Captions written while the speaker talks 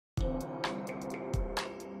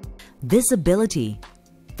visibility,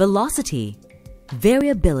 velocity,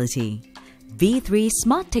 variability. V3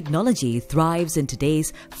 Smart Technology thrives in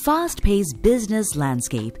today's fast-paced business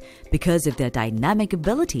landscape because of their dynamic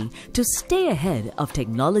ability to stay ahead of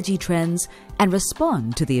technology trends and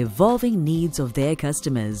respond to the evolving needs of their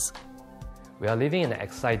customers. We are living in an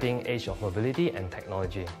exciting age of mobility and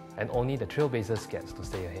technology, and only the trailblazers gets to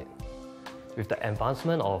stay ahead. With the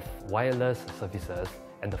advancement of wireless services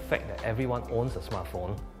and the fact that everyone owns a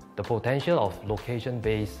smartphone, the potential of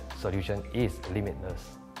location-based solution is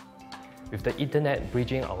limitless. With the internet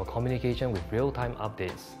bridging our communication with real-time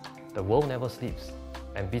updates, the world never sleeps,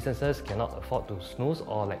 and businesses cannot afford to snooze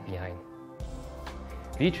or lag behind.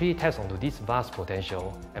 V3 taps onto this vast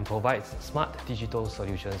potential and provides smart digital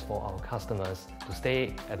solutions for our customers to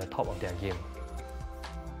stay at the top of their game.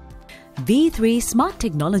 V3 Smart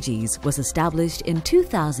Technologies was established in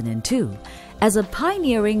 2002 as a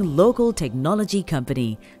pioneering local technology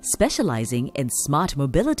company specializing in smart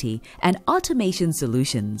mobility and automation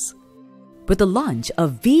solutions. With the launch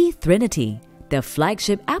of V-Trinity, their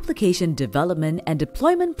flagship application development and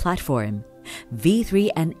deployment platform, V3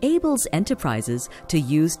 enables enterprises to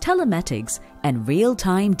use telematics and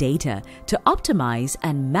real-time data to optimize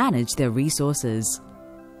and manage their resources.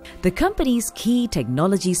 The company's key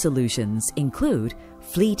technology solutions include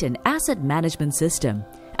fleet and asset management system,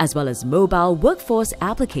 as well as mobile workforce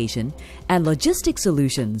application and logistics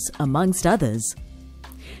solutions, amongst others.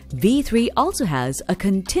 V3 also has a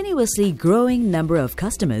continuously growing number of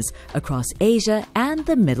customers across Asia and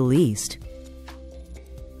the Middle East.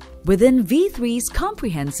 Within V3's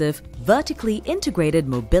comprehensive, vertically integrated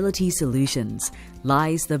mobility solutions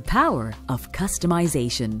lies the power of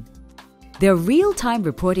customization. Their real-time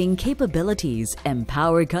reporting capabilities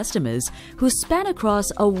empower customers who span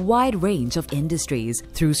across a wide range of industries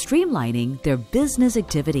through streamlining their business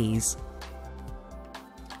activities.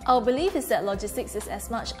 Our belief is that logistics is as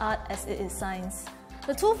much art as it is science.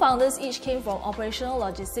 The two founders each came from operational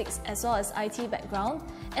logistics as well as IT background,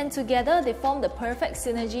 and together they formed the perfect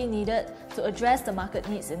synergy needed to address the market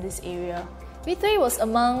needs in this area. V3 was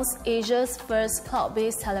amongst Asia's first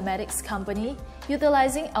cloud-based telematics company,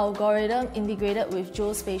 utilizing algorithm integrated with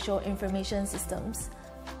geospatial information systems.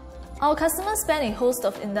 Our customers span a host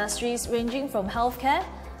of industries ranging from healthcare,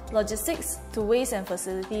 logistics to waste and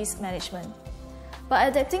facilities management. By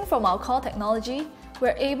adapting from our core technology,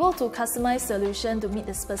 we're able to customize solutions to meet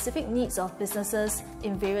the specific needs of businesses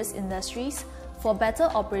in various industries for better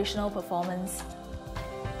operational performance.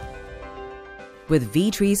 With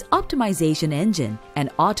V3's optimization engine and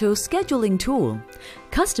auto scheduling tool,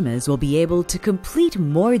 customers will be able to complete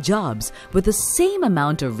more jobs with the same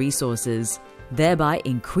amount of resources, thereby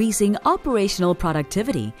increasing operational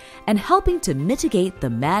productivity and helping to mitigate the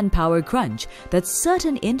manpower crunch that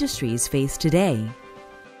certain industries face today.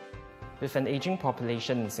 With an aging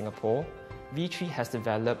population in Singapore, V3 has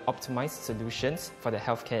developed optimized solutions for the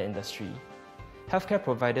healthcare industry. Healthcare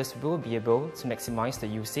providers will be able to maximize the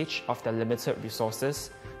usage of their limited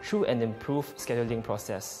resources through an improved scheduling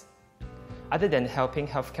process. Other than helping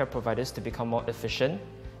healthcare providers to become more efficient,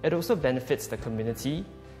 it also benefits the community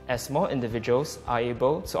as more individuals are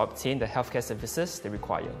able to obtain the healthcare services they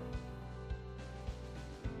require.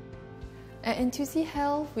 At Intusi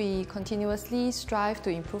Health, we continuously strive to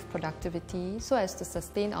improve productivity so as to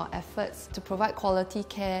sustain our efforts to provide quality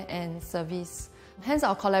care and service. Hence,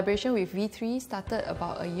 our collaboration with V3 started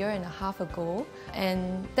about 1.5 years ago,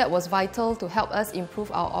 and that was vital to help us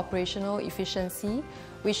improve our operational efficiency,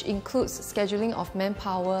 which includes scheduling of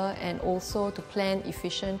manpower and also to plan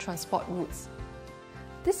efficient transport routes.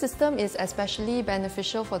 This system is especially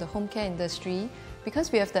beneficial for the home care industry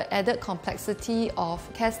because we have the added complexity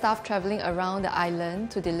of care staff travelling around the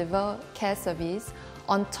island to deliver care service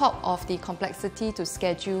on top of the complexity to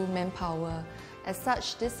schedule manpower. As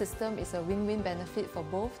such, this system is a win-win benefit for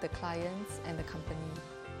both the clients and the company.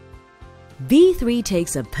 V3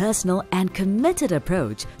 takes a personal and committed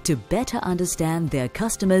approach to better understand their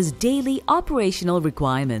customers' daily operational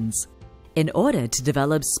requirements. In order to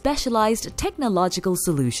develop specialized technological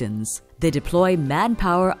solutions, they deploy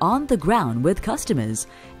manpower on the ground with customers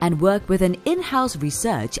and work with an in-house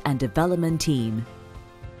research and development team.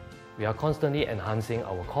 We are constantly enhancing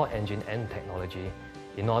our core engine and technology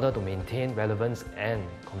in order to maintain relevance and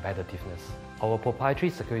competitiveness. Our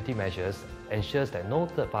proprietary security measures ensures that no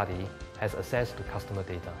third party has access to customer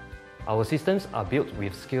data. Our systems are built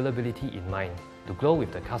with scalability in mind to grow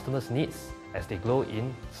with the customer's needs as they grow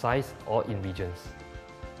in size or in regions.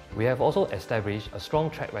 We have also established a strong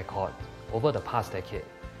track record over the past decade,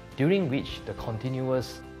 during which the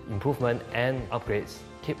continuous improvement and upgrades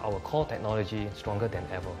keep our core technology stronger than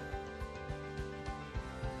ever.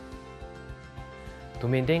 To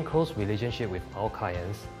maintain close relationship with our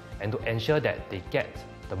clients and to ensure that they get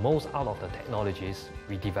the most out of the technologies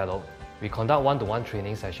we develop, we conduct one-to-one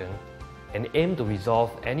training session and aim to resolve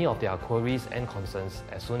any of their queries and concerns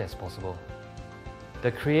as soon as possible.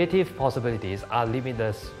 The creative possibilities are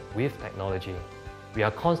limitless with technology. We are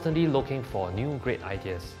constantly looking for new great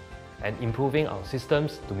ideas and improving our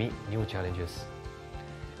systems to meet new challenges.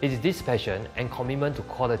 It is this passion and commitment to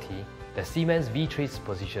quality that cements V3's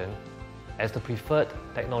position as the preferred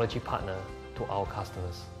technology partner to our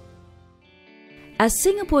customers. As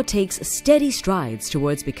Singapore takes steady strides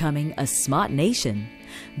towards becoming a smart nation,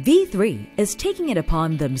 V3 is taking it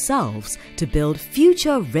upon themselves to build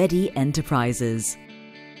future-ready enterprises.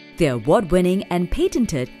 Their award-winning and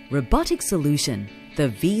patented robotic solution, the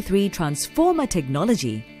V3 Transformer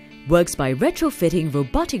technology, works by retrofitting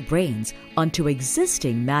robotic brains onto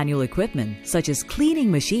existing manual equipment such as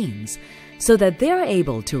cleaning machines so that they are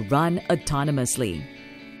able to run autonomously.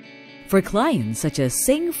 For clients such as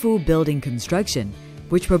Sing Fu Building Construction,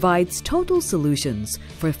 which provides total solutions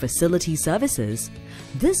for facility services,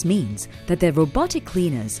 this means that their robotic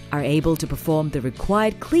cleaners are able to perform the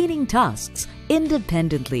required cleaning tasks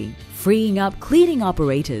independently, freeing up cleaning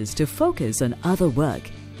operators to focus on other work,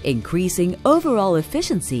 increasing overall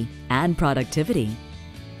efficiency and productivity.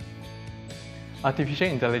 Artificial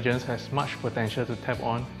intelligence has much potential to tap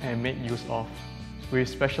on and make use of. With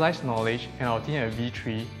specialized knowledge and our team at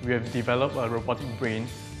V3, we have developed a robotic brain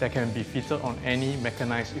that can be fitted on any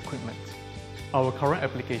mechanized equipment. Our current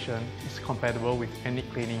application is compatible with any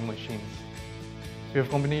cleaning machines. With a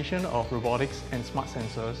combination of robotics and smart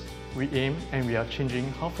sensors, we aim and we are changing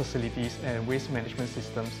how facilities and waste management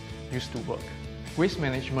systems used to work. Waste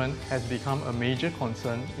management has become a major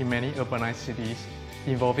concern in many urbanized cities,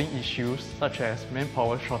 involving issues such as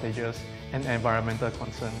manpower shortages and environmental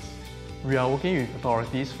concerns. We are working with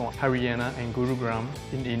authorities from Haryana and Gurugram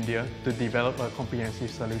in India to develop a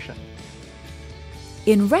comprehensive solution.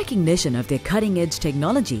 In recognition of their cutting-edge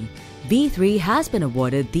technology, V3 has been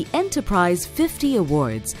awarded the Enterprise 50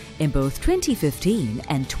 Awards in both 2015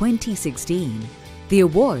 and 2016. The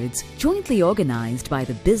awards, jointly organized by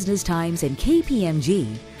the Business Times and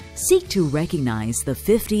KPMG, seek to recognize the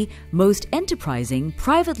 50 most enterprising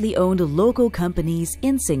privately owned local companies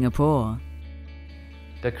in Singapore.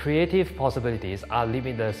 The creative possibilities are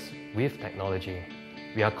limitless with technology.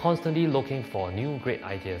 We are constantly looking for new great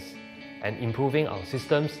ideas and improving our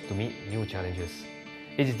systems to meet new challenges.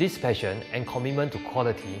 It is this passion and commitment to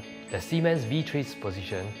quality that cements V3's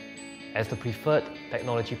position as the preferred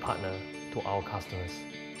technology partner to our customers.